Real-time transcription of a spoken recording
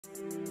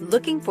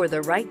Looking for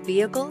the right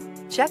vehicle?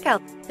 Check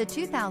out the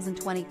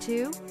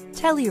 2022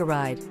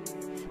 Telluride.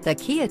 The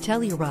Kia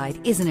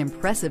Telluride is an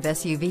impressive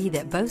SUV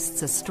that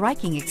boasts a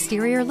striking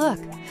exterior look,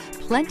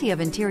 plenty of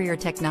interior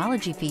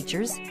technology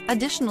features,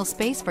 additional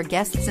space for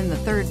guests in the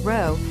third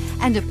row,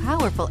 and a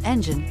powerful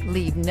engine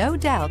leave no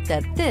doubt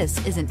that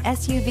this is an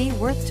SUV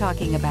worth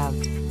talking about.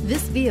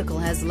 This vehicle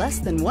has less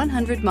than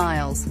 100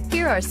 miles.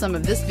 Here are some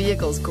of this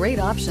vehicle's great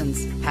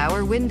options: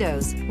 power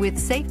windows with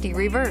safety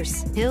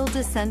reverse, hill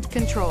descent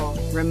control,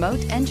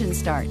 remote engine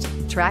start,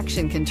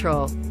 traction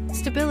control,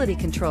 stability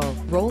control,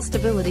 roll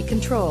stability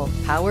control,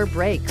 power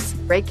brakes,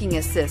 braking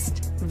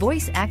assist,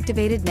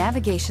 voice-activated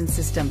navigation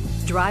system,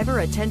 driver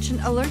attention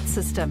alert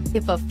system.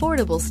 If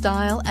affordable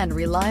style and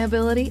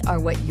reliability are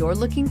what you're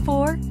looking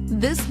for,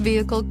 this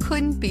vehicle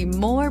couldn't be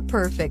more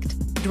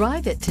perfect.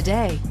 Drive it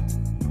today.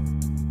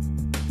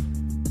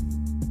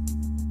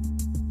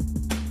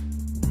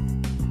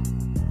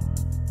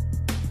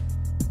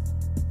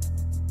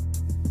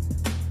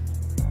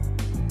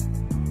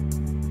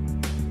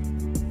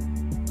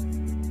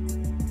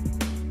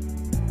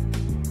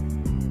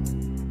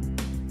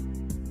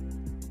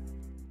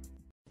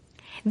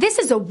 This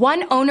is a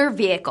one-owner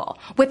vehicle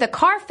with a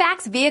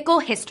Carfax Vehicle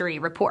History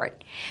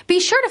Report. Be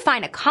sure to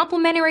find a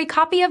complimentary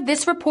copy of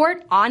this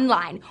report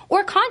online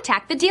or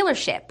contact the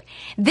dealership.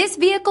 This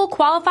vehicle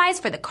qualifies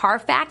for the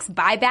Carfax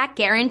Buyback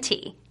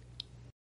Guarantee.